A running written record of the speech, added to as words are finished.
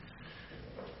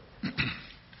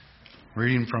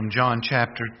Reading from John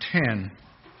chapter 10.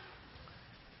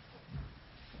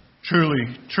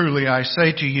 Truly, truly, I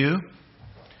say to you,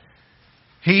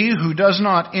 he who does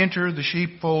not enter the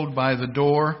sheepfold by the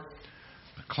door,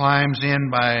 but climbs in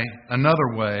by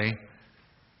another way,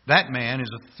 that man is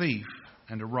a thief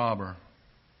and a robber.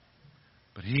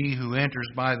 But he who enters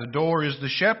by the door is the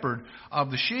shepherd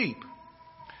of the sheep.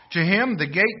 To him the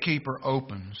gatekeeper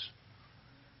opens.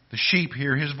 The sheep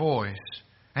hear his voice,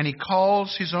 and he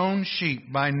calls his own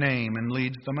sheep by name and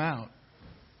leads them out.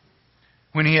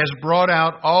 When he has brought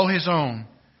out all his own,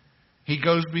 he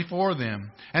goes before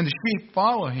them, and the sheep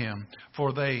follow him,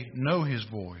 for they know his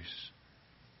voice.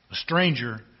 A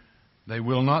stranger they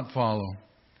will not follow,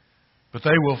 but they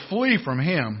will flee from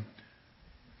him,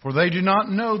 for they do not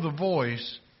know the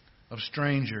voice of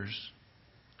strangers.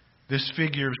 This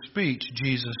figure of speech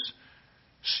Jesus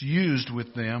used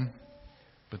with them,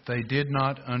 but they did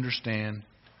not understand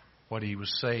what he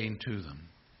was saying to them.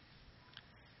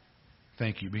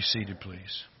 Thank you. Be seated,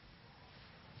 please.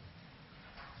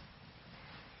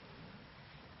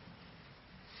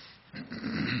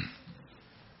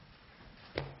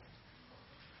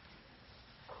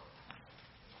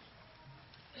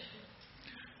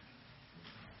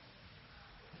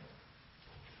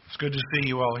 It's good to see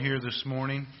you all here this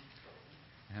morning,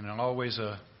 and always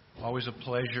a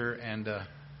pleasure and a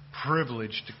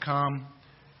privilege to come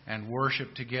and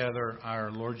worship together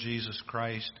our Lord Jesus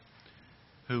Christ,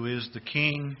 who is the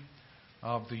King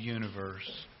of the universe.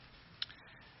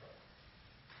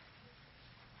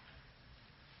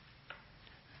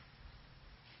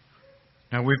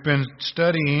 Now, we've been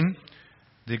studying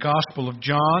the Gospel of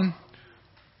John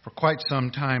for quite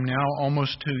some time now,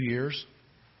 almost 2 years.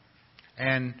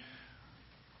 And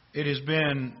it has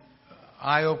been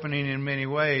eye-opening in many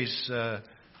ways.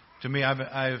 To me,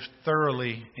 I've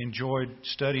thoroughly enjoyed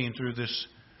studying through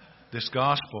this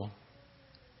Gospel.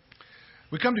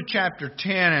 We come to chapter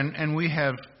 10, and we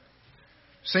have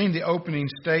seen the opening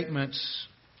statements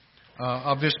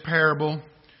of this parable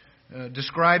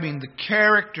describing the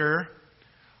character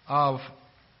of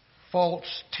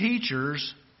false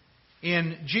teachers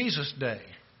in Jesus' day.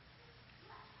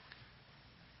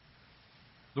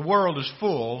 The world is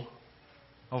full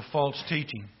of false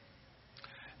teaching.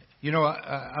 You know,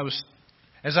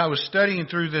 as I was studying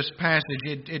through this passage,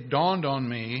 it dawned on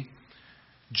me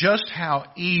just how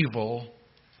evil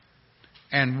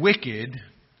and wicked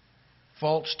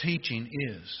false teaching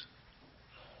is.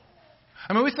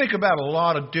 I mean, we think about a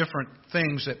lot of different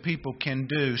things that people can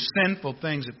do, sinful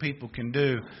things that people can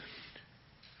do.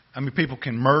 I mean, people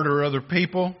can murder other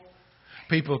people.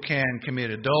 People can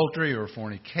commit adultery or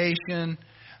fornication.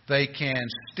 They can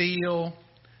steal.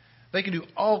 They can do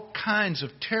all kinds of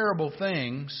terrible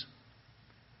things.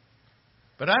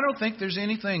 But I don't think there's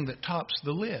anything that tops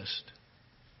the list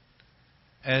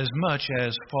as much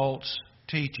as false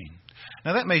teaching.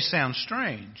 Now, that may sound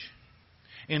strange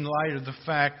in light of the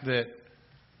fact that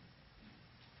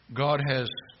God has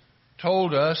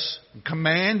told us,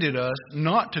 commanded us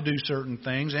not to do certain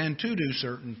things and to do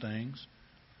certain things.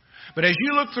 But as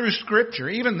you look through Scripture,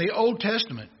 even the Old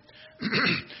Testament,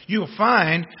 you'll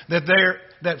find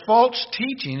that false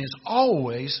teaching is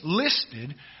always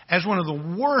listed as one of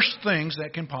the worst things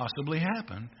that can possibly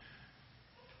happen.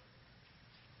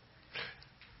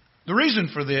 The reason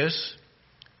for this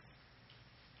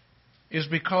is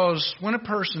because when a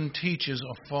person teaches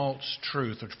a false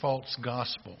truth or false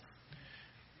gospel,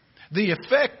 the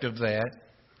effect of that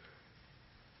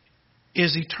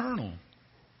is eternal.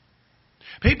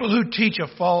 People who teach a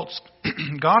false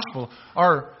gospel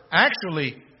are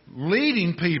actually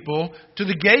leading people to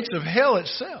the gates of hell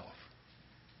itself.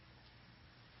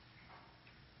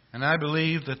 And I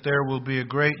believe that there will be a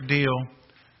great deal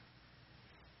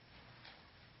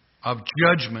of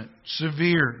judgment,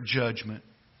 severe judgment,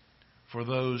 for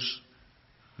those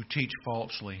who teach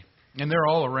falsely. And they're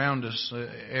all around us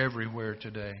everywhere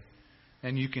today.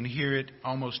 And you can hear it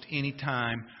almost any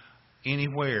time,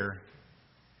 anywhere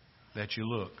that you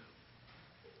look.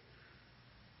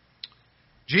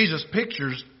 Jesus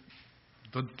pictures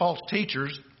the false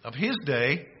teachers of his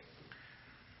day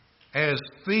as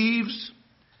thieves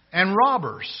and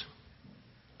robbers.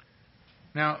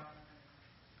 Now,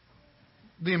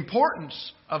 the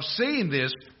importance of seeing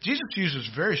this, Jesus uses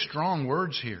very strong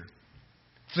words here.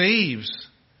 Thieves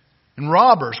and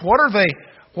robbers. What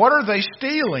are they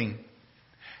stealing?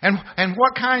 And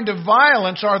what kind of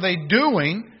violence are they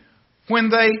doing when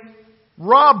they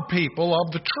rob people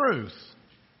of the truth?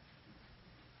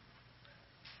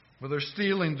 Well, they're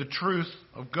stealing the truth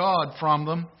of God from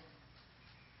them.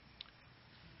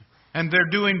 And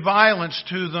they're doing violence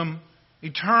to them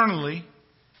eternally.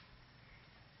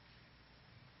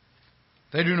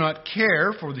 They do not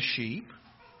care for the sheep.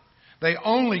 They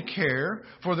only care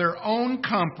for their own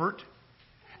comfort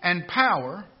and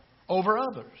power over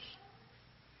others.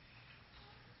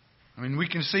 I mean, we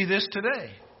can see this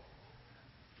today.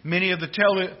 Many of the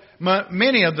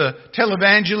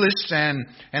televangelists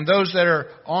and those that are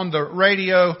on the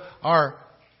radio are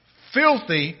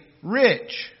filthy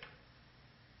rich.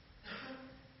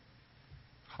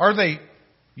 Are they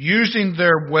using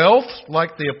their wealth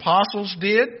like the apostles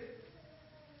did?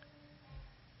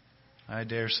 I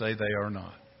dare say they are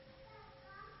not.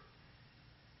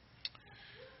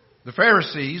 The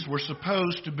Pharisees were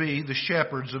supposed to be the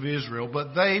shepherds of Israel,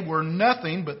 but they were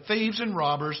nothing but thieves and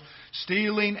robbers,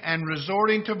 stealing and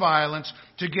resorting to violence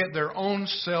to get their own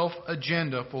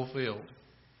self-agenda fulfilled.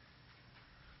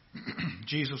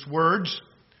 Jesus' words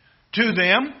to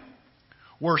them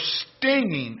were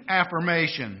stinging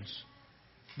affirmations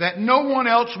that no one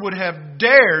else would have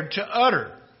dared to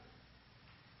utter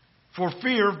for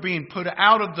fear of being put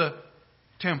out of the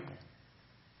temple,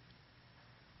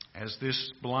 as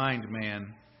this blind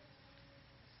man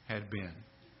had been.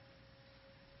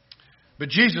 But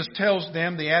Jesus tells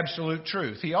them the absolute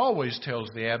truth. He always tells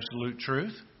the absolute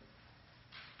truth.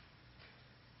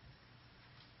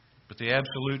 But the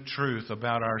absolute truth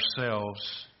about ourselves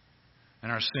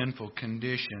and our sinful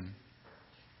condition,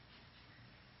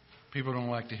 people don't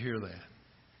like to hear that.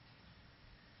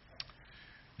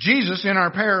 Jesus, in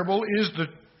our parable, is the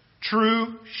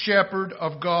true shepherd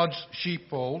of God's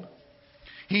sheepfold.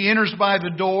 He enters by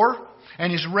the door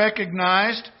and is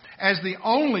recognized as the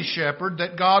only shepherd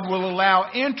that God will allow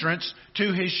entrance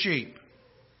to His sheep.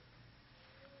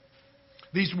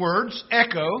 These words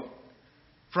echo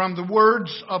from the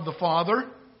words of the Father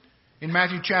in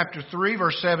Matthew chapter 3,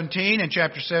 verse 17, and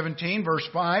chapter 17, verse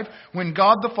 5, when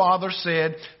God the Father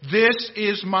said, "This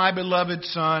is my beloved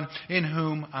Son, in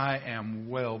whom I am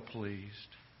well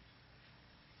pleased."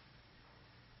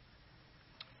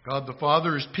 God the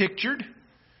Father is pictured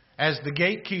as the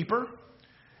gatekeeper,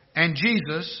 and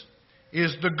Jesus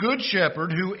is the good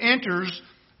shepherd who enters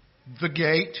the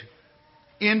gate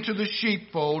into the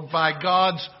sheepfold by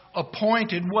God's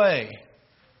appointed way.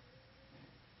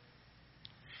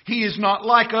 He is not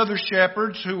like other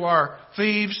shepherds who are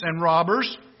thieves and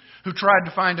robbers, who tried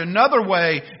to find another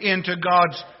way into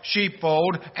God's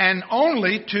sheepfold and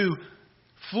only to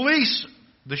fleece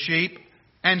the sheep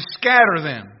and scatter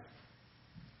them.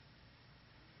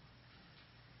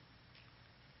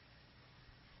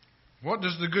 What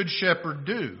does the good shepherd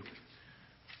do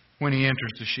when he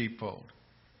enters the sheepfold?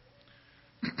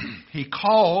 He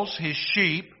calls his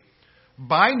sheep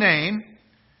by name,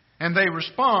 and they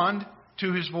respond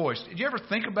to his voice. Did you ever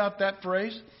think about that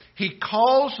phrase? He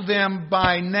calls them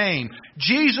by name.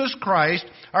 Jesus Christ,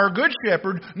 our good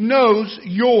shepherd, knows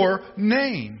your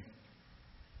name.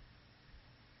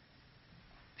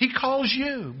 He calls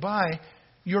you by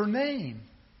your name.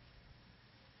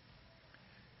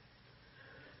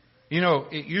 You know,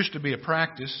 it used to be a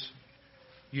practice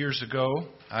years ago.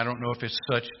 I don't know if it's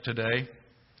such today.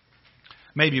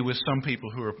 Maybe with some people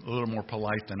who are a little more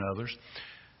polite than others.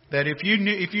 That if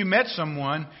you met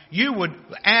someone, you would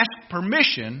ask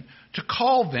permission to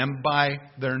call them by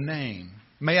their name.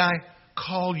 May I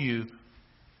call you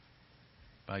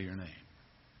by your name?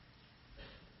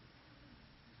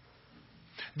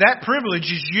 That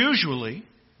privilege is usually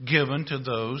given to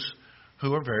those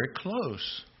who are very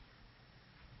close.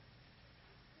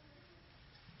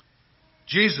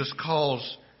 Jesus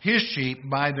calls His sheep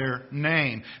by their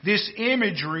name. This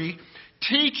imagery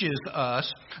teaches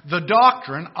us the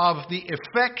doctrine of the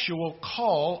effectual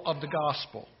call of the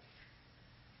gospel.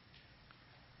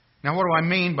 Now, what do I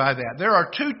mean by that? There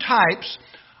are two types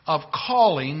of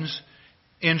callings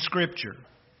in Scripture,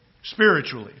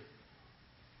 spiritually.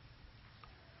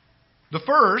 The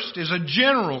first is a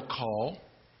general call.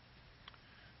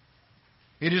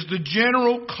 It is the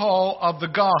general call of the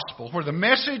gospel, where the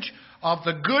message of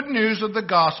the good news of the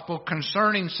gospel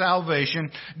concerning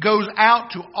salvation goes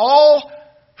out to all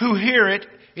who hear it.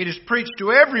 It is preached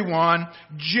to everyone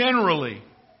generally.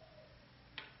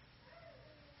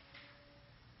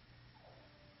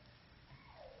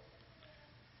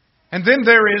 And then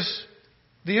there is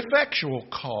the effectual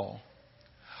call.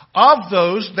 Of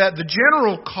those that the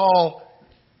general call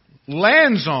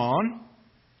lands on,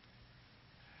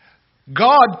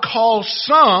 God calls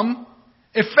some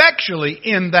effectually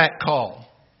in that call.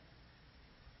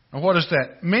 Now, what does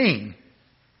that mean?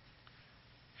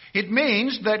 It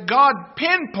means that God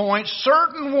pinpoints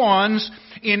certain ones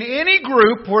in any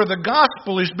group where the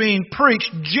gospel is being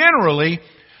preached generally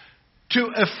to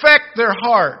affect their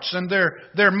hearts and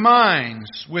their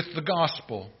minds with the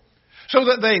gospel. so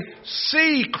that they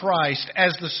see Christ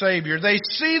as the Savior. They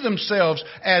see themselves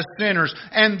as sinners,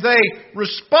 and they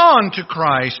respond to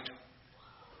Christ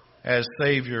as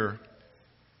Savior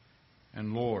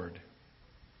and Lord.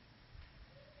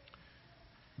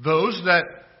 Those that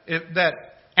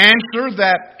answer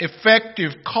that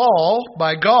effective call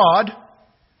by God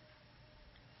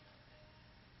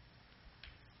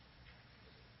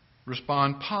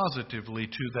respond positively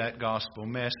to that gospel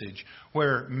message,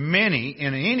 where many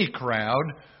in any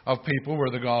crowd of people where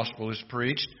the gospel is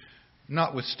preached,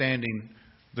 notwithstanding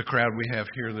the crowd we have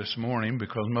here this morning,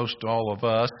 because most all of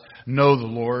us know the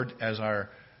Lord as our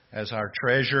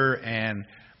treasure, and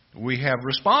we have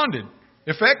responded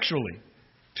effectually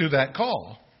to that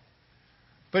call.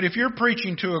 But if you're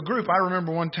preaching to a group, I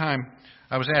remember one time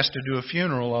I was asked to do a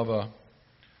funeral of a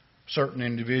certain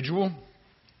individual.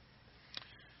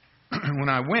 When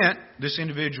I went, this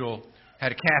individual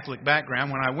had a Catholic background.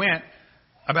 When I went,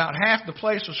 about half the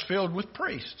place was filled with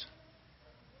priests.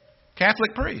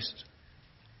 Catholic priests.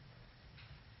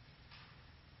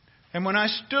 And when I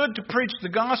stood to preach the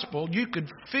gospel, you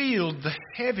could feel the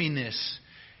heaviness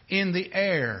in the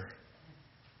air.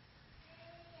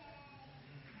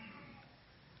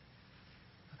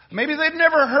 Maybe they've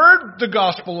never heard the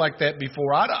gospel like that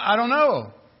before. I don't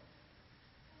know.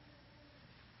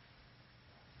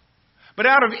 But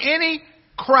out of any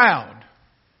crowd,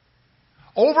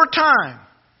 over time,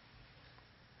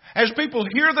 as people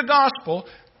hear the gospel,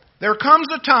 there comes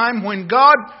a time when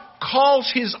God calls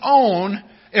His own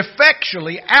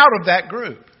effectually out of that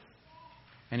group.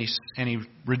 And He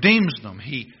redeems them.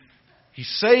 He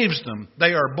saves them.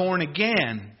 They are born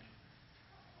again.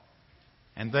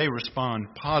 And they respond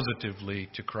positively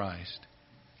to Christ.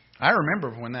 I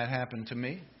remember when that happened to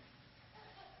me.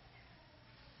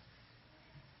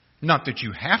 Not that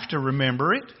you have to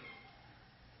remember it.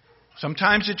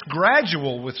 Sometimes it's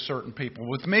gradual with certain people.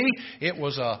 With me, it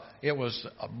was a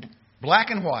black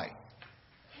and white.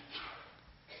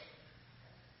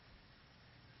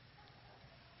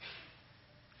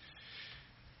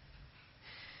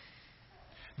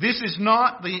 This is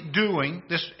not the doing,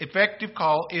 this effective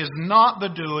call is not the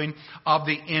doing of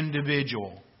the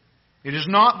individual. It is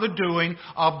not the doing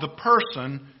of the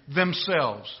person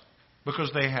themselves,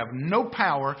 because they have no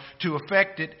power to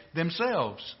affect it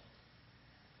themselves.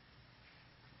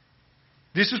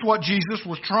 This is what Jesus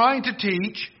was trying to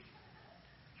teach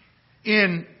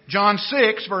in John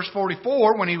 6, verse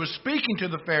 44, when He was speaking to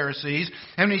the Pharisees,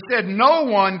 and He said, "No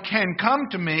one can come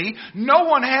to me, no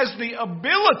one has the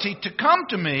ability to come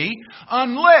to me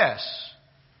unless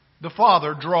the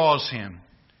Father draws him."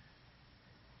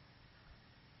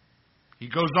 He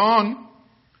goes on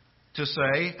to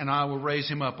say, "And I will raise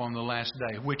him up on the last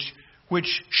day,"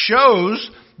 which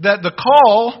shows that the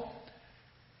call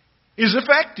is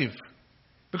effective.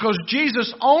 Because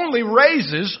Jesus only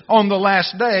raises on the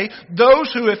last day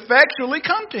those who effectually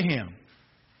come to Him.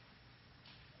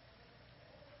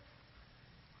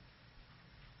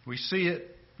 We see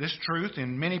this truth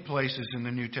in many places in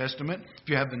the New Testament. If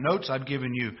you have the notes, I've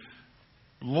given you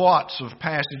lots of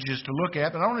passages to look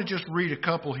at, but I want to just read a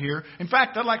couple here. In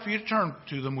fact, I'd like for you to turn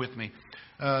to them with me.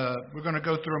 We're going to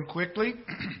go through them quickly.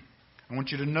 I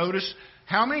want you to notice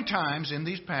how many times in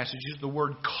these passages the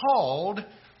word called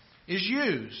is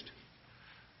used.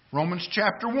 Romans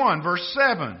chapter 1, verse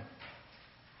 7.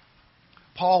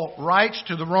 Paul writes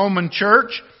to the Roman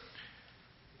church,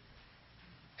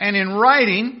 and in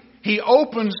writing, he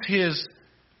opens his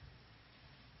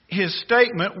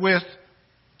statement with,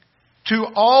 "To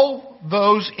all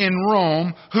those in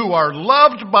Rome who are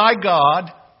loved by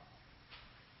God."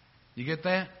 You get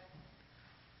that?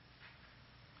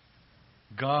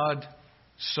 God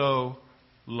so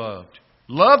loved.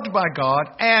 Loved by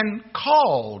God and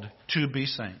called to be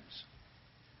saints.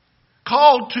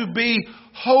 Called to be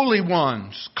holy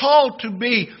ones. Called to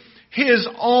be His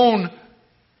own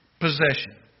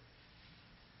possession.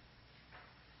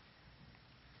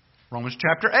 Romans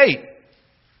chapter 8,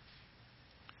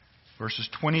 verses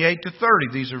 28 to 30.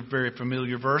 These are very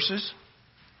familiar verses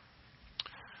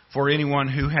for anyone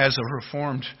who has a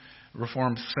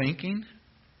reformed thinking.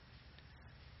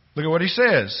 Look at what he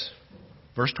says.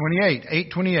 Verse 28,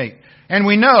 8:28. "And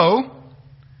we know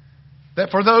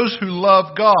that for those who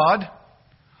love God,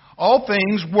 all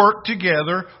things work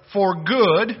together for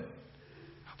good,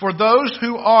 for those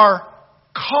who are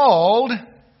called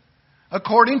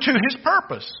according to His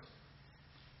purpose."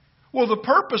 Well, the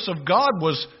purpose of God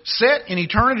was set in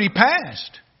eternity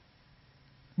past.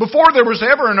 Before there was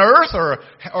ever an earth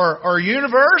or a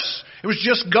universe, it was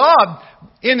just God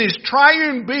in His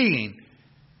triune being.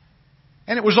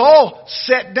 And it was all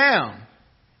set down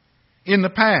in the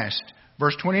past.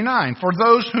 Verse 29, for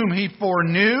those whom He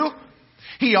foreknew,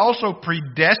 He also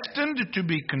predestined to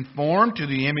be conformed to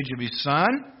the image of His Son,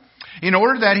 in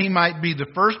order that He might be the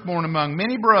firstborn among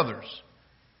many brothers.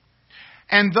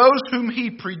 And those whom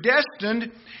He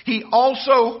predestined, He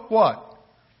also, what?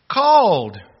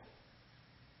 Called.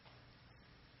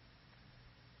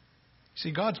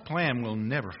 See, God's plan will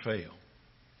never fail.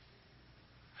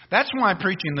 That's why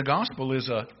preaching the gospel is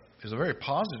a very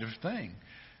positive thing.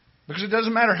 Because it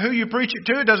doesn't matter who you preach it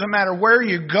to. It doesn't matter where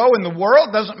you go in the world.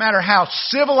 It doesn't matter how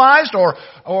civilized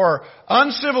or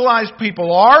uncivilized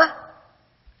people are.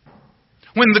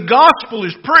 When the gospel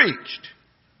is preached,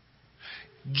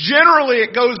 generally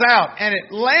it goes out and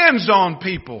it lands on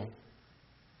people.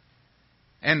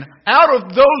 And out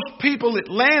of those people it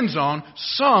lands on,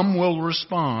 some will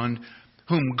respond,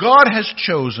 whom God has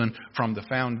chosen from the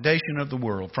foundation of the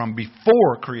world, from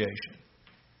before creation.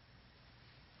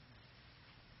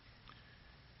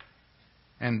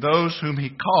 And those whom He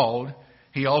called,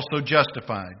 He also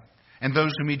justified. And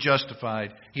those whom He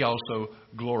justified, He also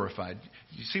glorified.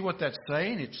 You see what that's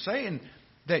saying? It's saying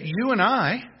that you and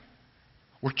I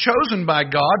were chosen by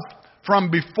God from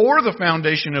before the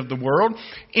foundation of the world.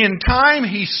 In time,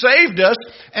 He saved us,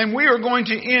 and we are going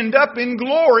to end up in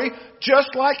glory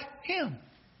just like Him.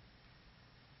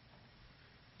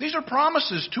 These are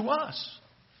promises to us.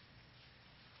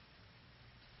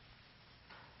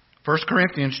 1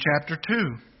 Corinthians chapter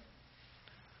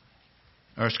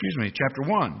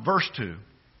 1, verse 2.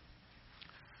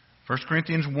 1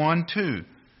 Corinthians 1, 2.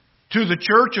 To the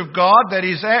church of God that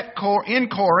is in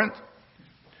Corinth,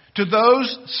 to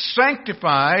those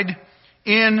sanctified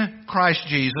in Christ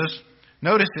Jesus,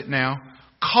 notice it now,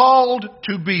 called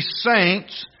to be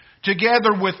saints,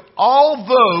 together with all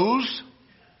those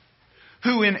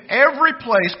who in every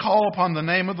place call upon the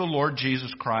name of the Lord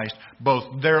Jesus Christ,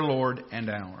 both their Lord and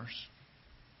ours.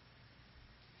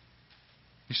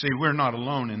 You see, we're not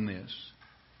alone in this.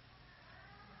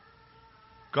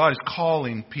 God is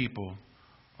calling people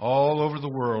all over the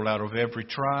world, out of every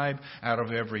tribe, out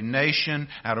of every nation,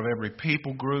 out of every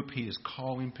people group. He is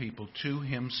calling people to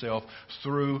Himself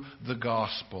through the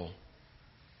gospel.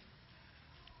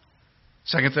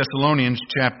 2 Thessalonians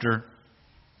chapter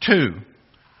 2.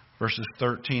 Verses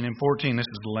 13 and 14. This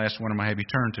is the last one I'm going to have you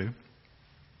turn to.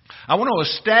 I want to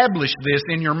establish this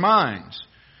in your minds,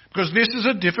 because this is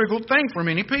a difficult thing for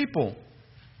many people.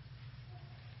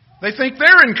 They think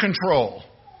they're in control.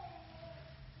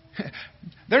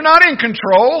 They're not in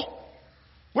control.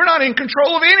 We're not in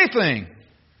control of anything.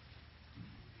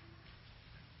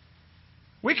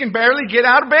 We can barely get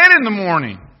out of bed in the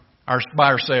morning by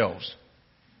ourselves.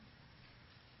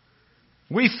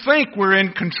 We think we're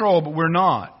in control, but we're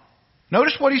not.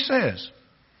 Notice what he says.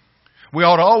 We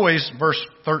ought always, verse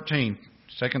 13,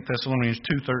 2 Thessalonians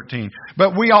 2:13.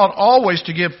 But we ought always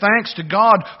to give thanks to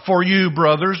God for you,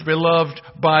 brothers, beloved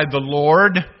by the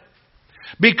Lord.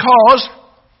 Because,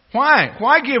 why?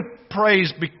 Why give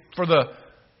praise for the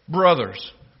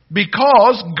brothers?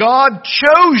 Because God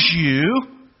chose you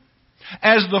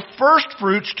as the first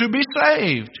fruits to be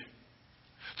saved,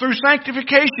 through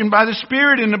sanctification by the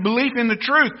Spirit and the belief in the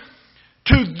truth.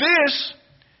 To this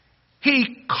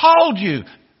He called you.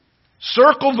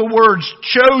 Circle the words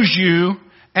chose you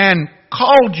and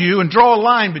called you and draw a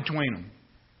line between them.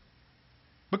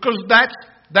 Because that's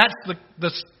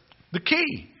the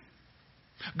key.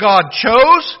 God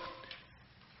chose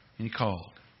and He called.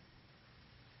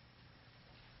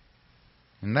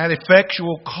 And that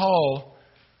effectual call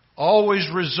always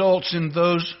results in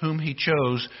those whom He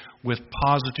chose with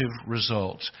positive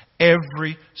results.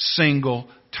 Every single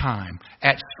time.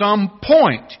 At some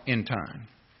point in time.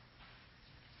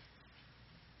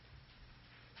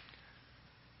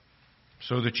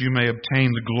 So that you may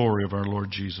obtain the glory of our Lord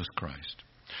Jesus Christ.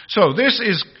 So this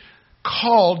is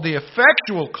called the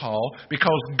effectual call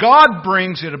because God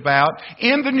brings it about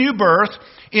in the new birth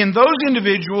in those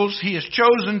individuals He has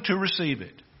chosen to receive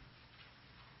it.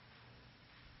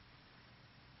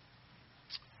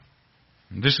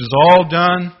 And this is all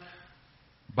done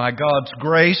by God's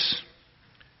grace,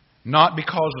 not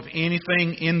because of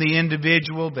anything in the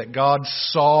individual that God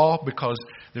saw, because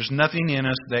there's nothing in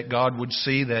us that God would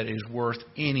see that is worth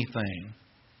anything.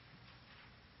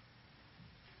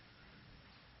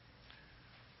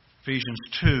 Ephesians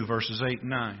 2, verses 8 and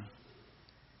 9.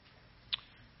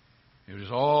 It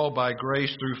is all by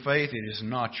grace through faith. It is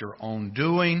not your own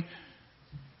doing.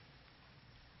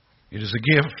 It is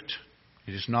a gift.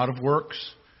 It is not of works,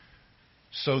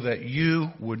 so that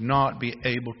you would not be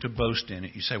able to boast in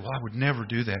it. You say, well, I would never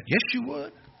do that. Yes, you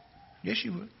would. Yes,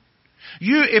 you would.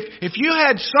 If you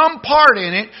had some part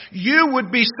in it, you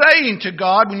would be saying to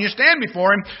God when you stand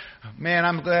before Him, man,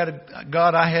 I'm glad,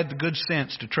 God, I had the good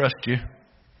sense to trust You.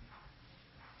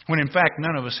 When in fact,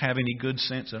 none of us have any good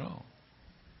sense at all.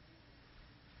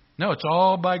 No, it's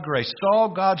all by grace. It's all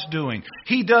God's doing.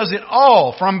 He does it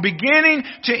all from beginning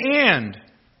to end.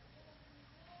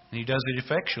 And He does it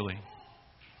effectually.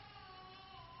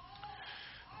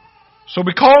 So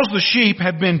because the sheep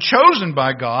have been chosen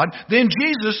by God, then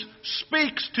Jesus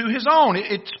speaks to His own.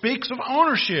 It speaks of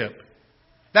ownership.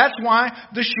 That's why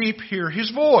the sheep hear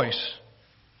His voice.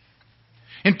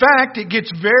 In fact, it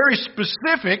gets very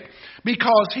specific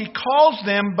because He calls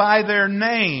them by their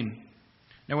name.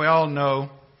 Now we all know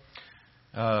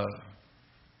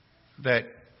that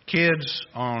kids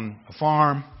on a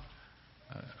farm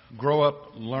grow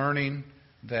up learning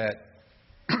that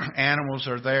animals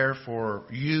are there for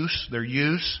their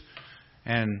use,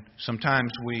 and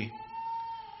sometimes we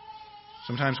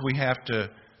have to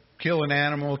kill an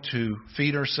animal to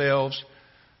feed ourselves.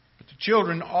 But the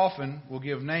children often will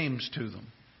give names to them.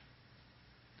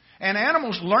 And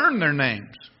animals learn their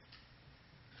names.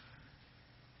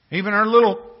 Even our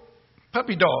little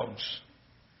puppy dogs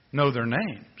know their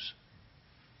names.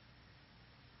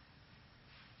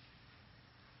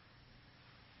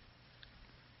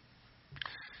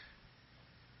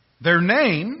 Their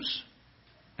names,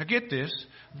 now get this,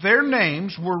 their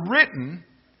names were written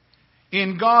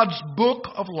in God's book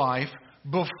of life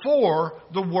before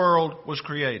the world was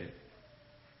created.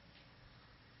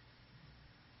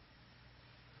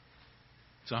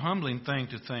 It's a humbling thing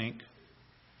to think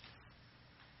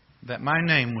that my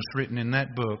name was written in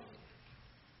that book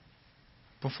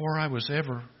before I was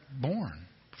ever born,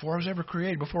 before I was ever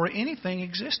created, before anything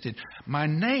existed. My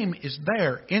name is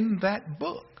there in that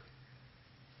book.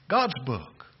 God's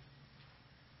book.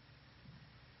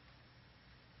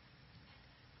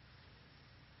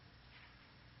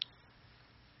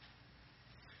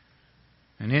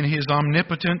 And in His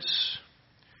omnipotence,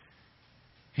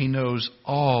 He knows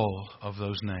all of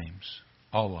those names.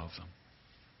 All of them.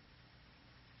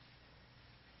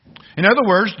 In other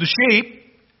words, the sheep,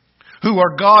 who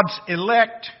are God's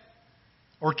elect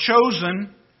or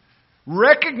chosen,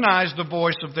 recognize the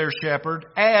voice of their shepherd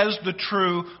as the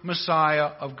true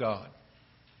Messiah of God,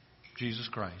 Jesus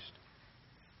Christ.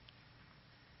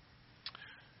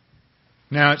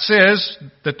 Now it says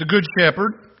that the Good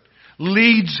Shepherd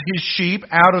leads His sheep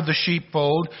out of the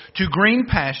sheepfold to green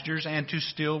pastures and to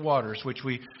still waters, which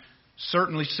we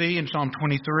certainly see in Psalm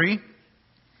 23.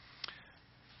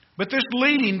 But this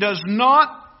leading is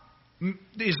not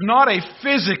a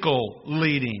physical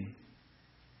leading.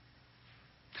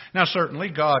 Now, certainly,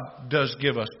 God does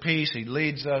give us peace. He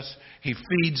leads us. He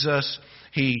feeds us.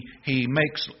 He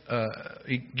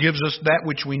gives us that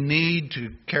which we need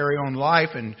to carry on life,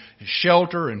 and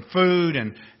shelter and food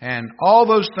and all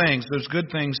those things, those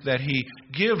good things that He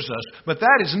gives us. But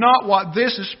that is not what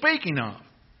this is speaking of.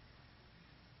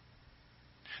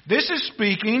 This is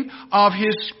speaking of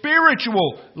His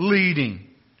spiritual leading.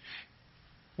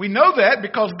 We know that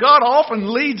because God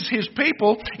often leads His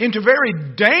people into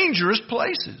very dangerous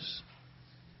places.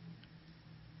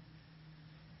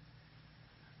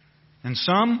 And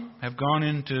some have gone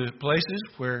into places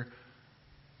where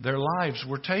their lives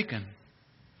were taken.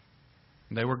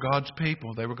 They were God's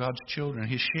people. They were God's children,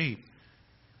 His sheep.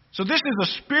 So this is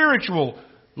a spiritual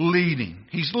leading.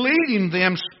 He's leading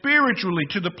them spiritually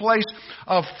to the place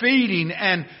of feeding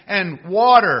and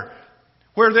water,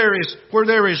 where there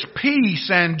is peace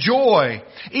and joy,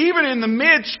 even in the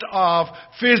midst of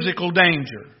physical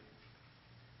danger.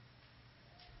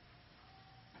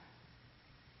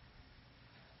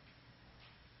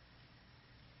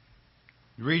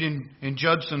 You read in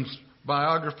Judson's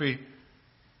biography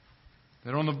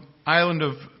that on the island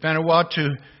of Vanuatu,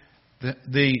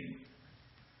 the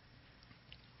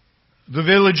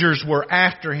villagers were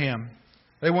after him.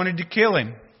 They wanted to kill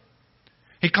him.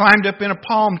 He climbed up in a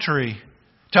palm tree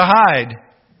to hide. It'd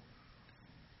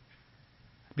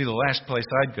be the last place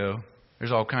I'd go.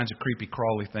 There's all kinds of creepy,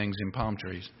 crawly things in palm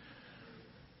trees.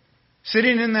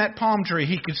 Sitting in that palm tree,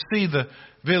 he could see the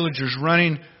villagers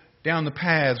running down the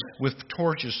paths with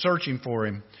torches, searching for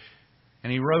him.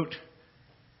 And he wrote,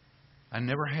 "I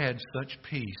never had such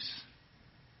peace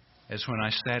as when I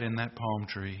sat in that palm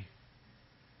tree."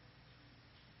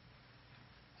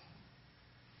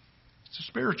 It's a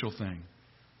spiritual thing.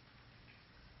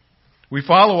 We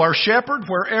follow our shepherd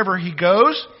wherever he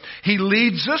goes. He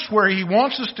leads us where he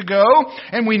wants us to go.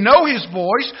 And we know his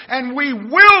voice. And we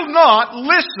will not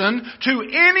listen to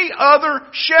any other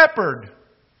shepherd.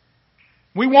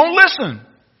 We won't listen.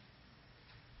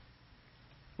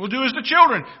 We'll do as the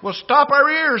children. We'll stop our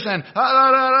ears and,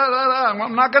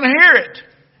 I'm not going to hear it.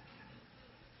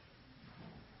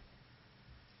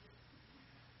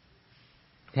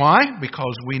 Why?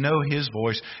 Because we know His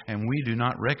voice and we do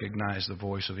not recognize the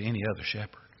voice of any other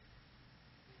shepherd.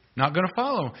 Not going to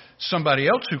follow somebody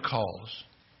else who calls.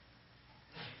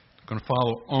 Going to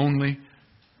follow only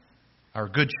our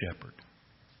good shepherd.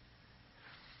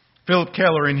 Philip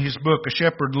Keller, in his book, A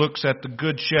Shepherd Looks at the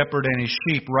Good Shepherd and His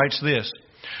Sheep, writes this: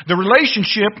 the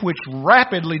relationship which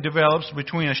rapidly develops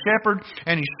between a shepherd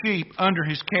and his sheep under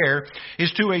his care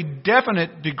is to a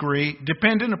definite degree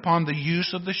dependent upon the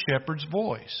use of the shepherd's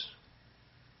voice.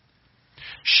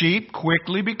 Sheep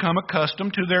quickly become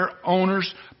accustomed to their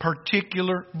owner's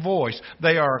particular voice.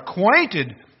 They are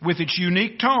acquainted with its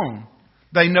unique tone.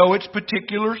 They know its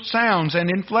particular sounds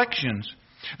and inflections.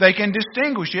 They can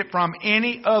distinguish it from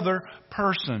any other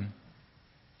person.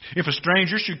 If a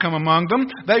stranger should come among them,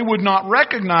 they would not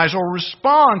recognize or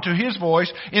respond to his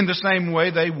voice in the same way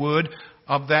they would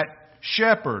of that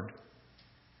shepherd.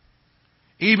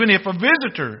 Even if a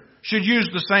visitor should use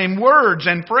the same words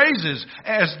and phrases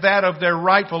as that of their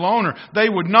rightful owner, they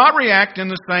would not react in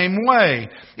the same way.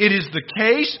 It is the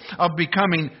case of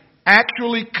becoming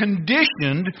actually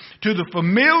conditioned to the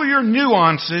familiar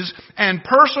nuances and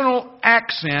personal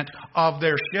accent of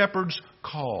their shepherd's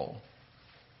call.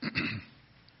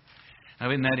 Now,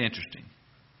 isn't that interesting?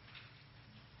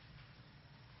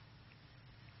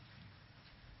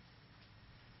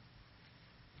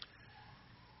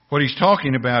 What he's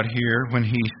talking about here when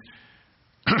he's...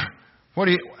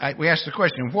 we ask the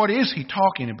question, what is he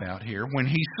talking about here when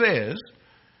he says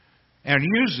and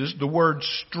uses the word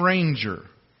stranger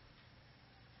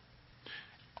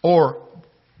or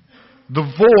the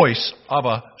voice of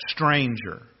a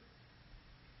stranger?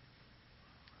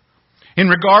 In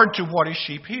regard to what his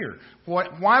sheep hear.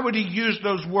 Why would he use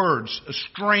those words, a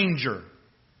stranger?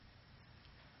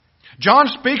 John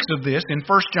speaks of this in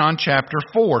 1 John chapter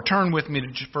 4. Turn with me to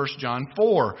 1 John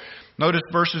 4. Notice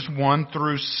verses 1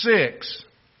 through 6.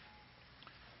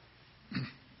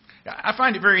 I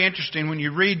find it very interesting when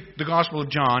you read the Gospel of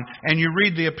John and you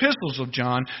read the epistles of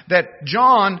John that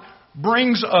John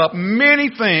brings up many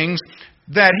things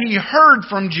that he heard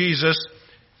from Jesus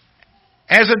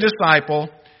as a disciple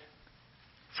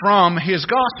from his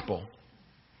gospel.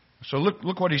 So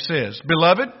look what he says.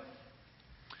 Beloved,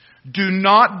 do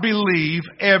not believe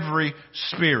every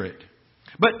spirit,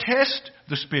 but test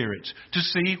the spirits to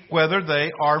see whether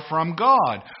they are from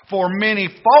God. For many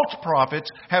false prophets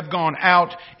have gone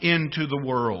out into the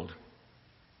world.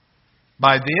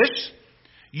 By this,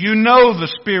 you know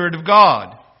the Spirit of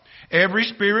God. Every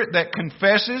spirit that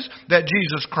confesses that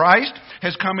Jesus Christ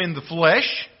has come in the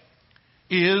flesh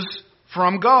is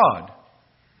from God.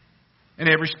 And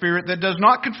every spirit that does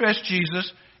not confess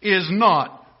Jesus is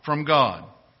not from God.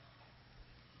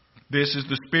 This is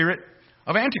the spirit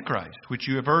of Antichrist, which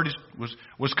you have heard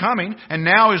was coming and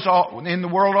now is in the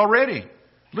world already.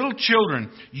 Little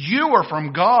children, you are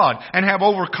from God and have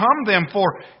overcome them,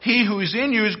 for he who is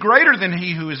in you is greater than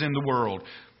he who is in the world.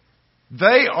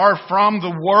 They are from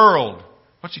the world.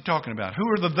 What's he talking about? Who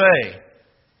are the they?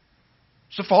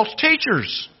 It's the false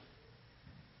teachers.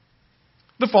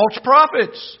 The false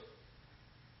prophets.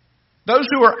 Those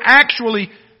who are actually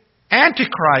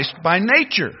Antichrist by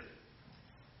nature.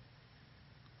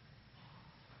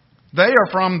 They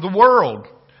are from the world.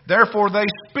 Therefore, they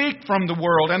speak from the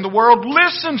world, and the world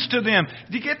listens to them.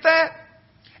 Do you get that?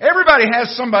 Everybody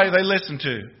has somebody they listen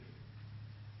to.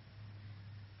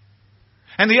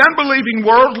 And the unbelieving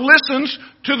world listens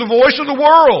to the voice of the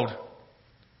world.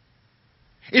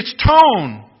 Its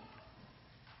tone.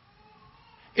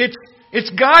 Its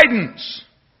guidance.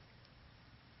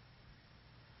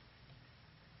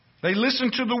 They listen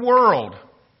to the world.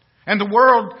 And the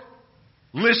world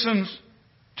listens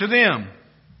to them.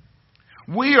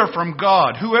 We are from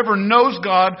God. Whoever knows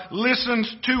God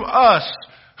listens to us.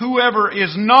 Whoever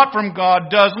is not from God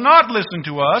does not listen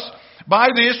to us. By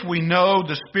this we know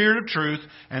the spirit of truth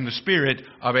and the spirit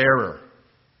of error.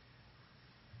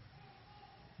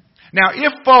 Now,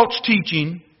 if false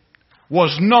teaching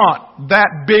was not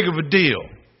that big of a deal,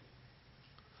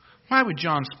 why would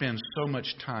John spend so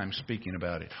much time speaking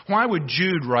about it? Why would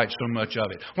Jude write so much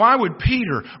of it? Why would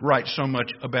Peter write so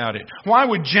much about it? Why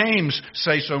would James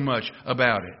say so much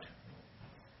about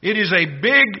it? It is a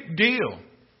big deal.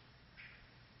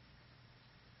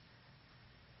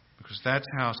 Because that's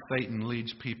how Satan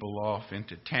leads people off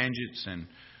into tangents and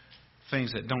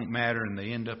things that don't matter, and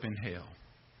they end up in hell.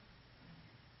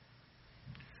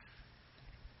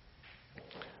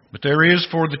 But there is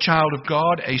for the child of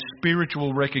God a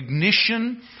spiritual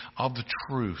recognition of the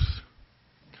truth.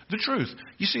 The truth.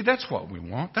 You see, that's what we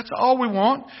want. That's all we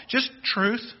want. Just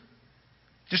truth.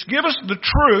 Just give us the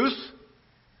truth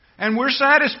and we're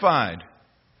satisfied.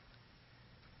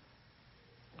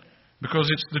 Because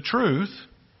it's the truth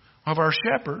of our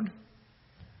shepherd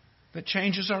that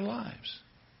changes our lives.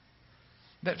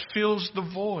 That fills the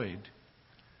void.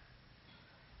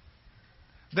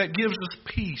 That gives us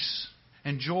peace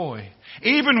and joy.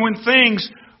 Even when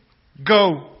things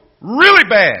go really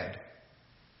bad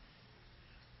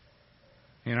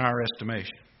in our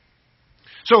estimation.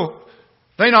 So,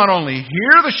 they not only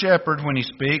hear the shepherd when he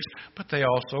speaks, but they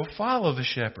also follow the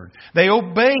shepherd. They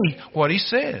obey what he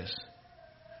says.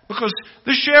 Because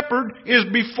the shepherd is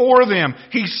before them.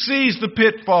 He sees the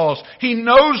pitfalls. He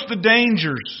knows the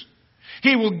dangers.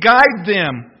 He will guide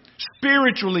them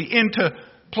spiritually into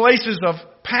places of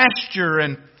pasture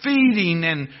and feeding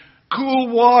and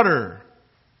cool water.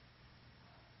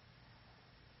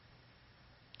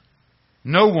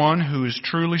 No one who is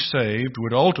truly saved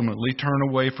would ultimately turn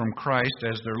away from Christ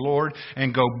as their Lord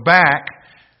and go back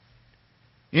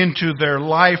into their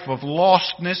life of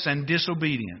lostness and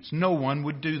disobedience. No one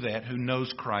would do that who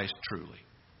knows Christ truly.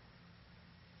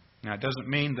 Now, it doesn't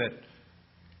mean that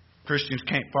Christians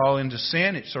can't fall into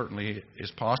sin. It certainly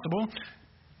is possible.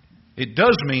 It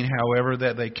does mean, however,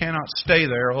 that they cannot stay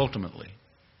there ultimately.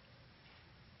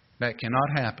 That cannot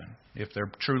happen if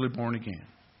they're truly born again.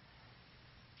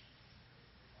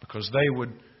 Because they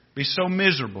would be so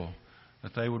miserable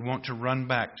that they would want to run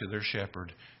back to their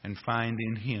shepherd and find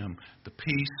in him the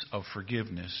peace of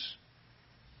forgiveness.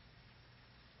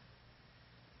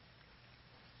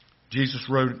 Jesus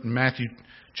wrote in Matthew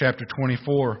chapter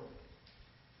 24,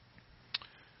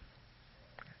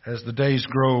 as the days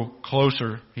grow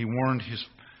closer, he warned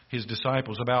his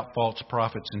disciples about false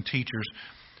prophets and teachers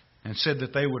and said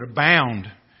that they would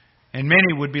abound and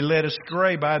many would be led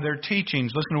astray by their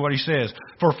teachings. Listen to what he says.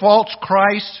 For false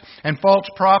Christs and false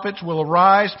prophets will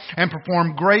arise and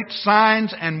perform great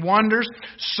signs and wonders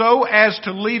so as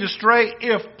to lead astray,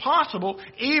 if possible,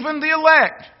 even the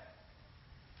elect.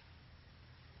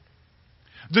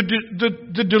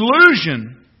 The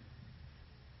delusion,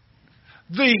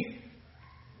 the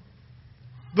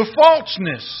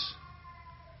falseness,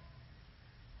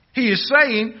 he is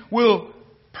saying, will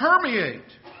permeate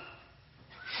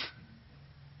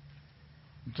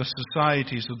the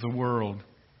societies of the world.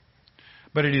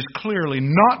 But it is clearly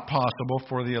not possible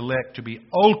for the elect to be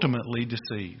ultimately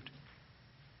deceived.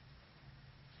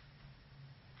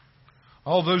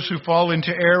 All those who fall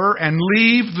into error and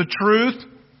leave the truth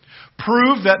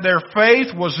prove that their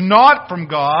faith was not from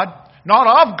God,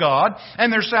 not of God,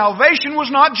 and their salvation was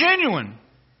not genuine.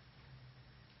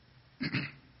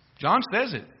 John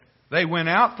says it. They went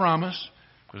out from us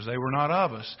because they were not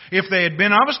of us. If they had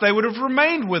been of us, they would have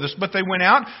remained with us. But they went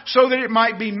out so that it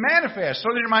might be manifest, so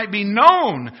that it might be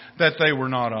known that they were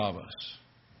not of us.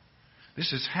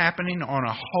 This is happening on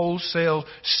a wholesale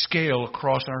scale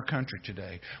across our country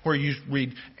today. Where you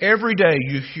read every day,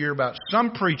 you hear about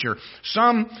some preacher,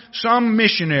 some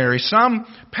missionary, some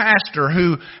pastor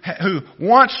who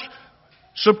once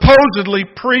supposedly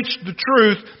preached the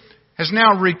truth, has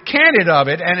now recanted of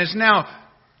it and has now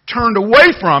turned away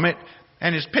from it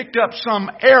and has picked up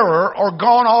some error or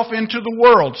gone off into the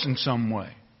world in some way.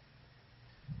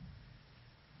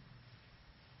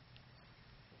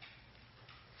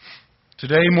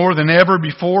 Today, more than ever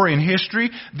before in history,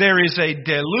 there is a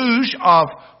deluge of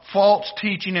false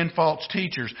teaching and false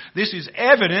teachers. This is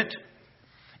evident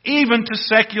even to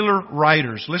secular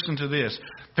writers. Listen to this.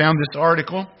 Found this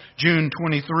article, June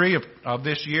 23 of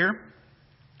this year,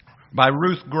 by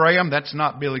Ruth Graham. That's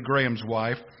not Billy Graham's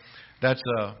wife.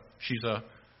 She's a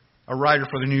writer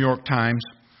for the New York Times.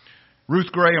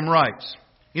 Ruth Graham writes,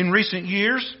 in recent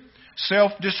years,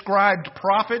 self-described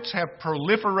prophets have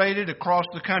proliferated across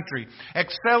the country,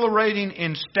 accelerating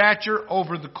in stature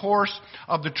over the course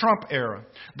of the Trump era.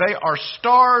 They are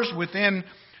stars within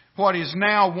what is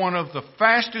now one of the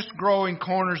fastest growing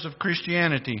corners of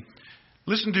Christianity.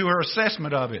 Listen to her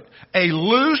assessment of it. A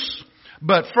loose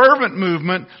but fervent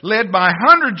movement led by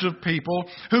hundreds of people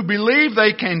who believe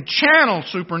they can channel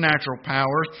supernatural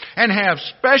powers and have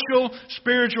special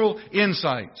spiritual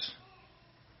insights.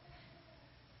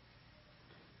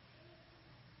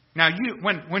 Now,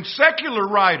 when secular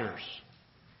writers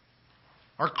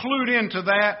are clued into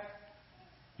that,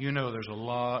 you know there's a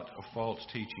lot of false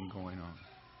teaching going on.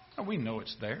 Now, we know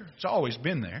it's there. It's always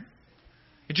been there.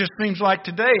 It just seems like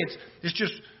today it's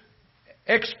just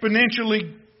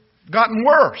exponentially gotten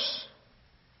worse.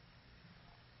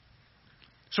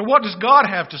 So what does God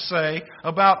have to say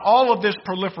about all of this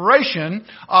proliferation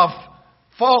of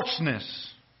falseness?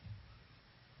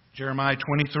 Jeremiah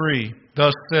 23,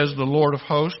 thus says the Lord of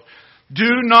hosts, do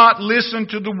not listen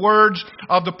to the words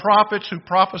of the prophets who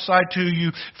prophesy to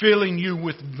you, filling you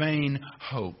with vain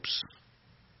hopes.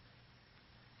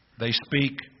 They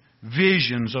speak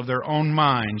visions of their own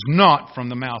minds, not from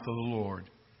the mouth of the Lord.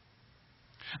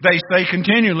 They say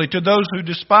continually to those who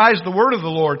despise the word of the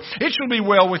Lord, it shall be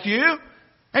well with you.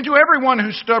 And to everyone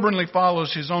who stubbornly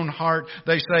follows his own heart,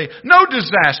 they say, no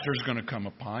disaster is going to come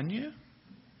upon you.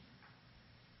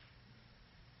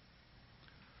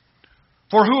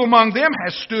 For who among them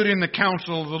has stood in the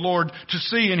counsel of the Lord to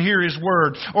see and hear His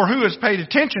word? Or who has paid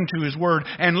attention to His word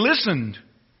and listened?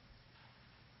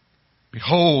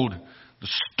 Behold, the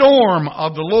storm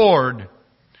of the Lord,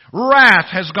 wrath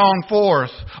has gone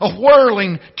forth, a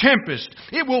whirling tempest.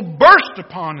 It will burst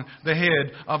upon the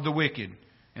head of the wicked.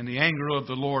 And the anger of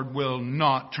the Lord will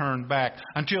not turn back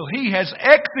until He has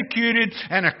executed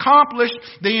and accomplished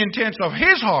the intents of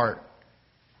His heart.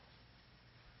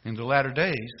 In the latter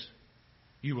days,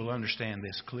 you will understand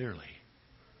this clearly.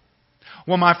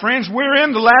 Well, my friends, we're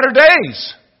in the latter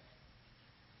days.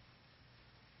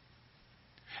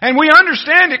 And we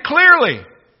understand it clearly.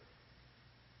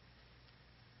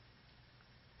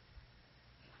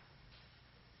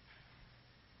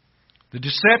 The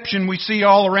deception we see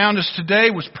all around us today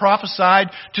was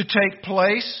prophesied to take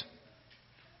place.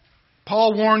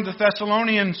 Paul warned the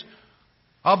Thessalonians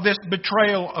of this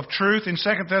betrayal of truth in 2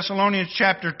 Thessalonians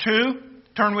chapter 2.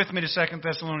 Turn with me to 2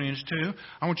 Thessalonians 2.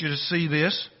 I want you to see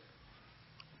this.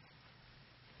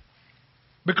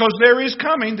 Because there is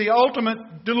coming the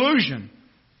ultimate delusion.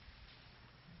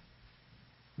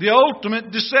 The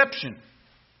ultimate deception.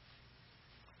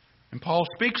 And Paul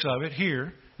speaks of it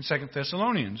here in 2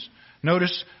 Thessalonians.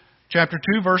 Notice chapter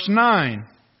 2, verse 9.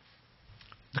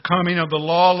 The coming of the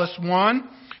lawless one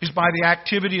is by the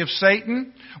activity of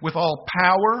Satan with all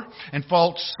power and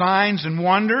false signs and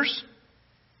wonders.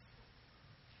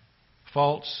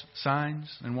 False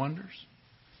signs and wonders.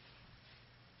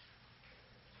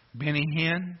 Benny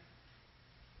Hinn.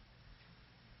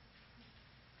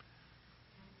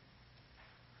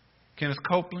 Kenneth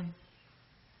Copeland.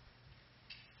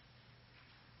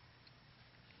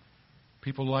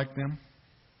 People like them.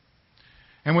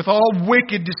 And with all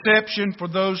wicked deception for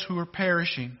those who are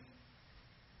perishing.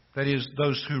 That is,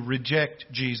 those who reject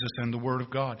Jesus and the Word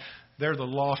of God. They're the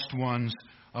lost ones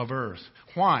of earth.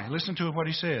 Why? Listen to what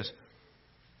he says.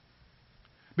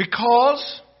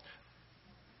 Because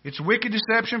it's wicked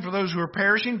deception for those who are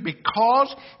perishing,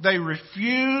 because they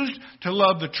refused to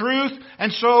love the truth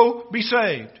and so be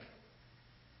saved.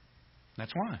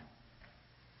 That's why.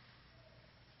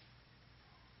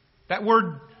 That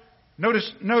word,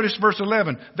 notice verse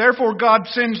 11. Therefore God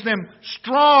sends them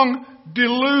strong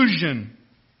delusion.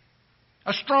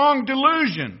 A strong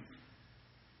delusion.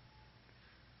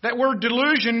 That word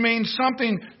delusion means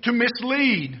something to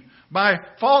mislead by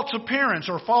false appearance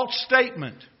or false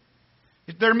statement.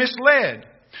 They're misled.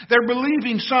 They're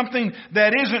believing something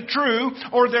that isn't true,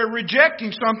 or they're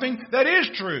rejecting something that is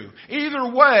true.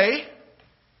 Either way,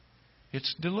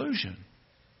 it's delusion.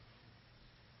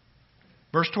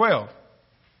 Verse 12.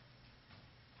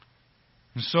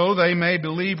 And so they may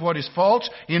believe what is false,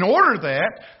 in order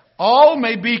that all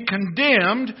may be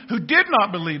condemned who did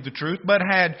not believe the truth, but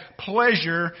had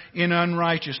pleasure in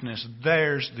unrighteousness.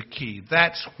 There's the key.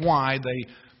 That's why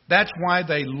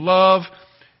they love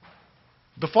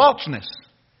the falseness.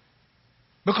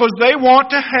 Because they want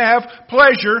to have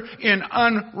pleasure in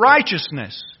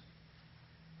unrighteousness.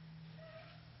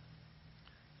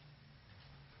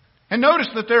 And notice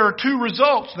that there are two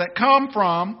results that come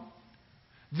from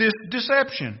this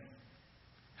deception.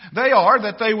 They are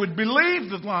that they would believe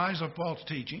the lies of false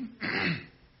teaching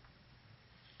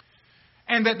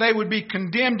and that they would be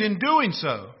condemned in doing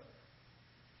so.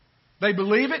 They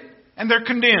believe it and they're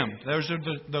condemned. Those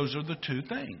are the two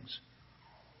things.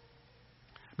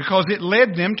 Because it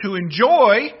led them to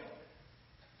enjoy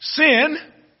sin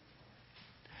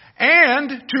and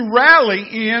to rally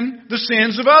in the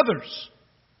sins of others.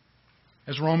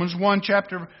 As Romans 1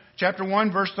 chapter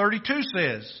 1 verse 32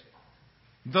 says,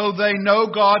 though they know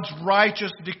God's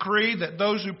righteous decree that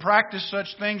those who practice such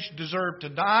things deserve to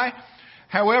die,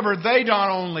 however, they not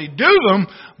only do them,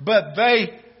 but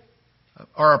they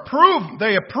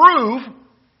approve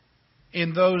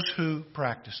in those who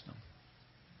practice them.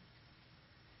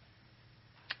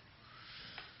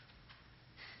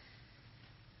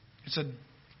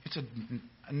 It's a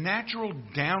natural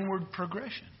downward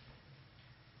progression.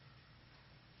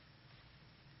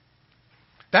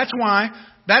 That's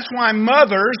why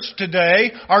mothers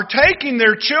today are taking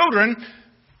their children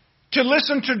to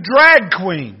listen to drag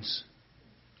queens.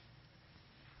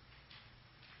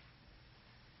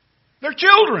 They're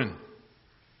children.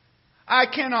 I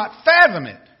cannot fathom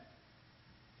it.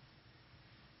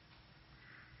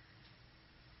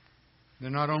 They're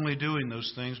not only doing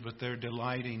those things, but they're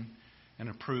delighting and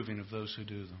approving of those who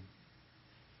do them.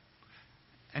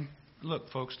 And look,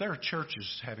 folks, there are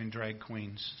churches having drag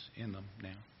queens in them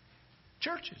now.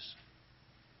 Churches.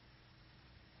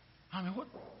 I mean, what?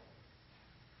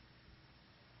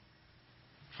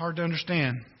 Hard to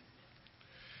understand.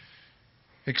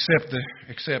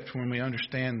 Except when we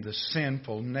understand the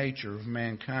sinful nature of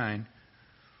mankind.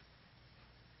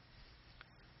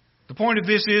 The point of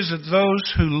this is that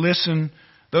those who listen,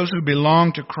 those who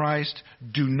belong to Christ,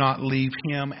 do not leave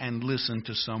Him and listen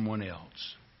to someone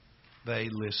else. They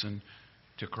listen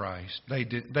to Christ. They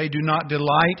do not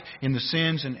delight in the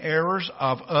sins and errors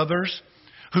of others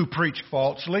who preach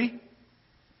falsely.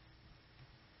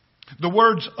 The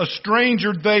words, "a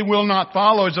stranger they will not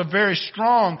follow," is a very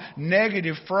strong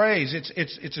negative phrase. It's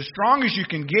as strong as you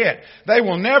can get. They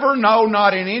will never, no,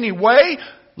 not in any way,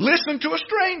 listen to a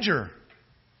stranger.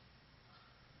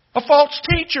 A false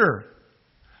teacher.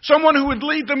 Someone who would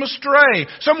lead them astray.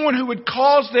 Someone who would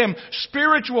cause them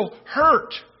spiritual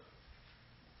hurt.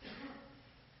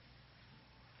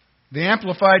 The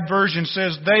Amplified Version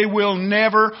says they will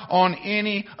never on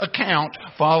any account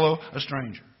follow a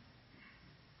stranger.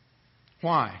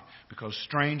 Why? Because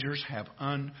strangers have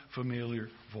unfamiliar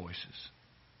voices.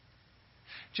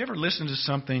 Did you ever listen to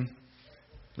something?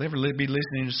 You ever be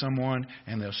listening to someone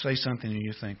and they'll say something and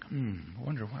you think, I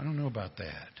don't know about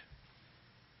that.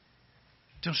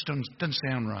 Just doesn't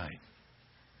sound right.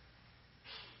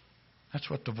 That's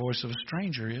what the voice of a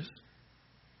stranger is.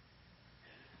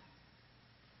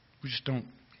 We just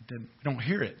don't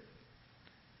hear it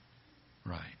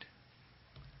right.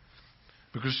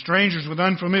 Because strangers with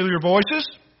unfamiliar voices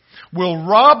will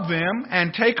rob them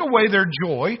and take away their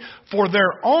joy for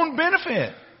their own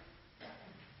benefit.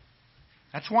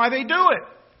 That's why they do it.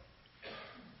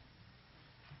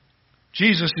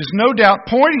 Jesus is no doubt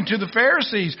pointing to the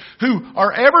Pharisees who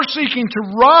are ever seeking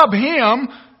to rob Him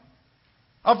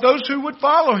of those who would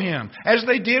follow Him, as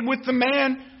they did with the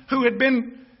man who had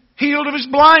been healed of his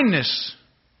blindness.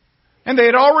 And they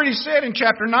had already said in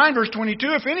chapter 9, verse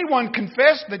 22, if anyone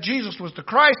confessed that Jesus was the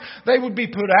Christ, they would be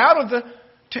put out of the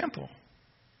temple.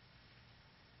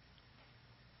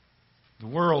 The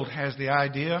world has the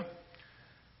idea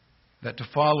that to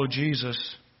follow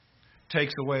Jesus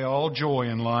takes away all joy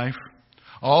in life,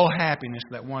 all happiness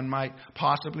that one might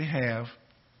possibly have.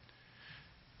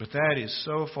 But that is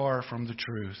so far from the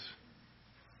truth.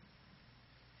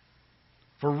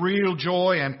 For real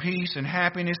joy and peace and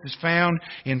happiness is found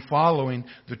in following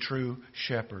the true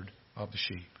shepherd of the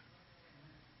sheep.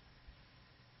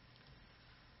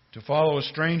 To follow a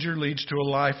stranger leads to a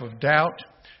life of doubt,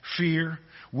 fear,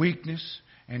 weakness,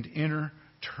 and inner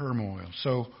turmoil.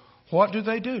 So, what do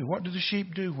they do? What do the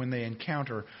sheep do when they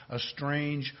encounter a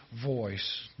strange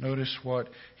voice? Notice what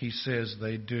he says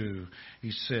they do.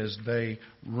 He says they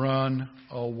run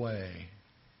away.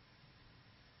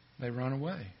 They run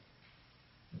away.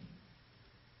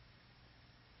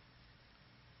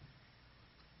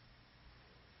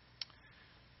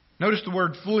 Notice the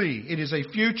word flee. It is a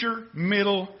future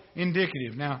middle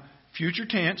indicative. Now, future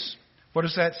tense, what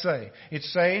does that say?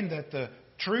 It's saying that the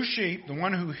true sheep, the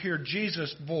one who hear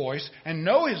Jesus' voice and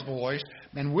know His voice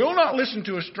and will not listen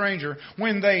to a stranger,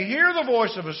 when they hear the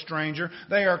voice of a stranger,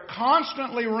 they are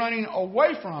constantly running away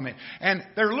from it. And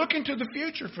they're looking to the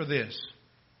future for this.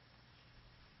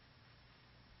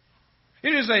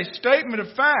 It is a statement of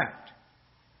fact.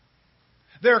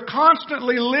 They're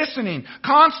constantly listening,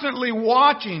 constantly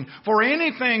watching for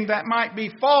anything that might be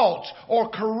false or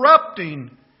corrupting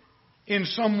in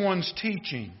someone's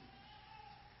teaching.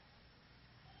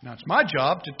 Now, it's my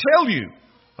job to tell you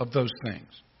of those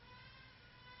things.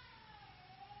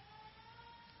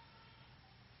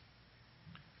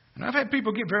 And I've had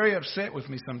people get very upset with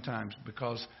me sometimes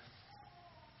because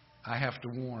I have to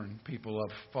warn people of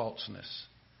falseness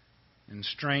and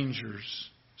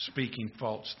strangers speaking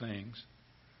false things.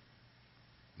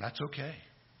 That's okay.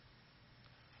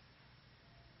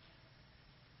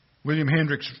 William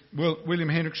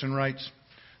Hendrickson writes,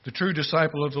 the true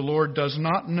disciple of the Lord does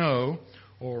not know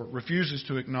or refuses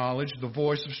to acknowledge the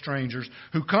voice of strangers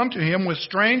who come to him with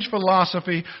strange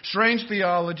philosophy, strange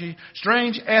theology,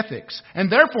 strange ethics,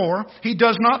 and therefore he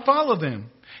does not follow them.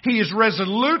 He is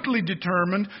resolutely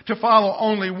determined to follow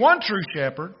only one true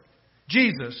shepherd,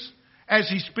 Jesus, as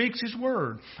He speaks His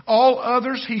word. All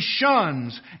others He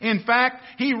shuns. In fact,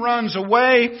 He runs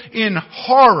away in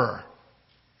horror.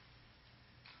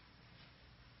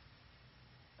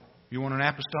 You want an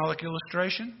apostolic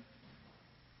illustration?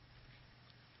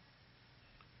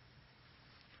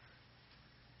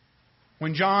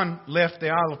 When John left the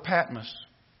Isle of Patmos,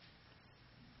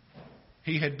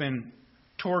 he had been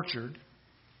tortured,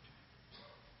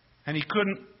 and he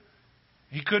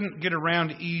couldn't get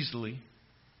around easily.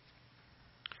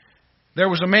 There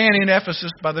was a man in Ephesus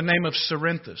by the name of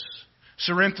Cerinthus.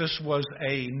 Cerinthus was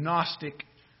a Gnostic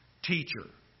teacher.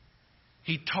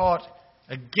 He taught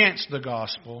against the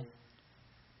gospel.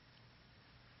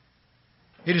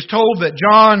 It is told that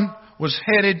John was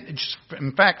headed,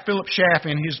 in fact, Philip Schaff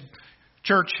in his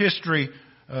church history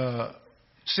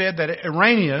said that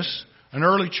Irenaeus, one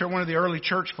of the early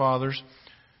church fathers,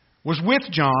 was with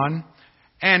John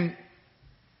and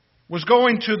was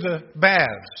going to the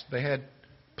baths. They had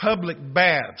public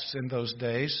baths in those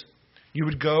days. You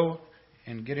would go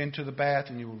and get into the bath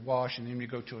and you would wash, and then you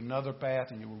go to another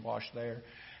bath and you would wash there.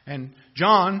 And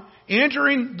John,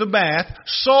 entering the bath,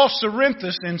 saw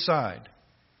Cerinthus inside.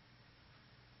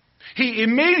 He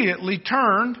immediately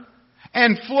turned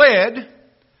and fled,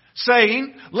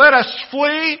 saying, "Let us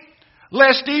flee,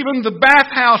 lest even the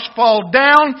bathhouse fall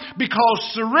down,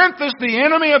 because Cerinthus, the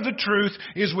enemy of the truth,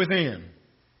 is within."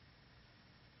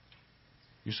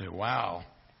 You say, wow,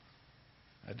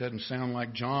 that doesn't sound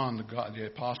like John, the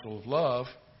apostle of love.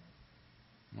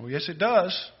 Well, yes, it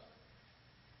does.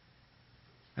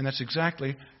 And that's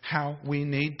exactly how we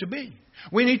need to be.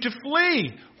 We need to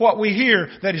flee what we hear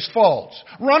that is false.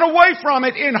 Run away from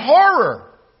it in horror.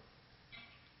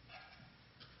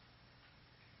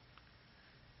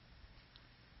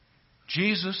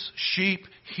 Jesus' sheep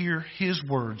hear His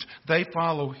words. They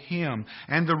follow Him.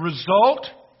 And the result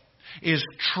is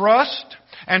trust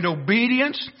and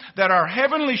obedience that our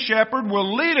Heavenly Shepherd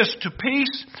will lead us to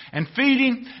peace and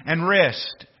feeding and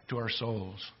rest to our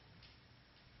souls.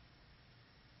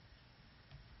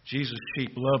 Jesus'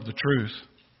 sheep love the truth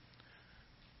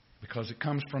because it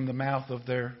comes from the mouth of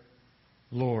their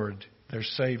Lord, their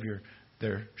Savior,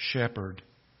 their Shepherd.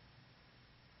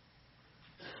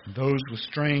 Those with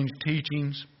strange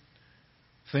teachings,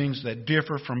 things that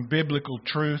differ from biblical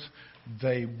truth,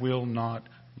 they will not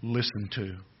listen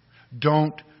to.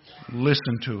 Don't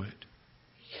listen to it.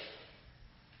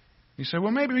 You say,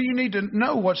 well, maybe you need to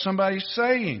know what somebody's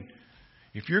saying.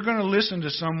 If you're going to listen to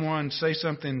someone say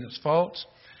something that's false,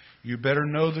 you better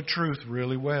know the truth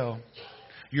really well.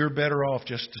 You're better off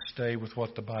just to stay with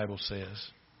what the Bible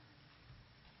says.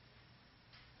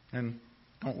 And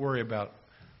don't worry about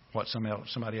what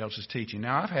somebody else is teaching.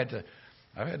 Now, I've had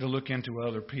to look into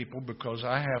other people because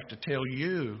I have to tell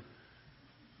you.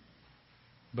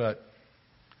 But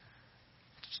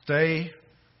stay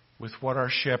with what our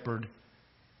shepherd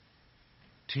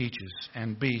teaches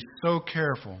and be so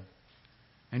careful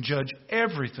and judge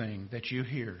everything that you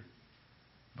hear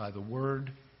by the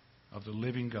word of the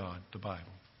living God, the Bible.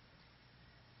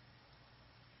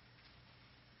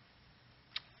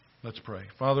 Let's pray.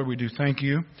 Father, we do thank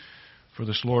you for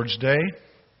this Lord's Day.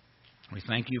 We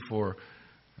thank you for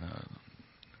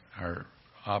our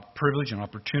privilege and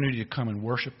opportunity to come and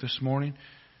worship this morning.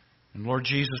 And Lord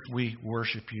Jesus, we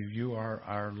worship you. You are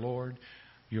our Lord.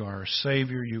 You are our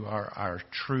Savior. You are our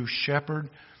true shepherd.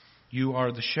 You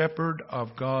are the shepherd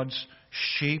of God's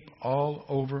sheep all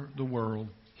over the world.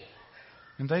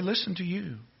 And they listen to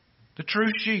you. The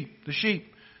true sheep, the sheep,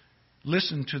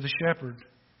 listen to the shepherd.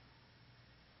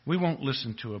 We won't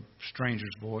listen to a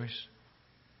stranger's voice.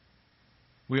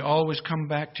 We always come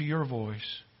back to your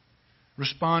voice,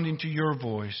 responding to your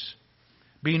voice,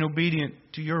 being obedient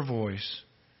to your voice.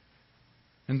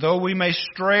 And though we may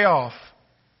stray off,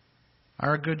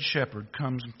 our good shepherd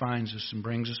comes and finds us and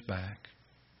brings us back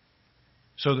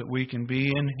so that we can be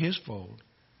in His fold,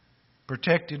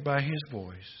 protected by His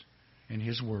voice and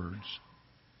His words.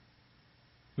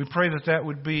 We pray that that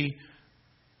would be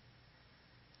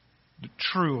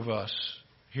true of us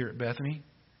here at Bethany,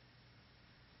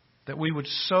 that we would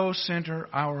so center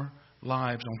our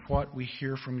lives on what we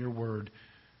hear from your word,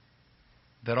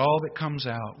 that all that comes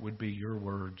out would be your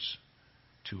words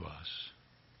to us.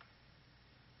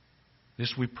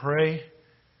 This we pray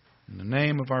in the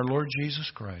name of our Lord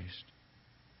Jesus Christ,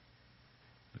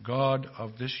 the God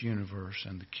of this universe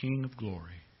and the King of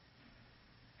glory.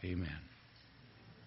 Amen.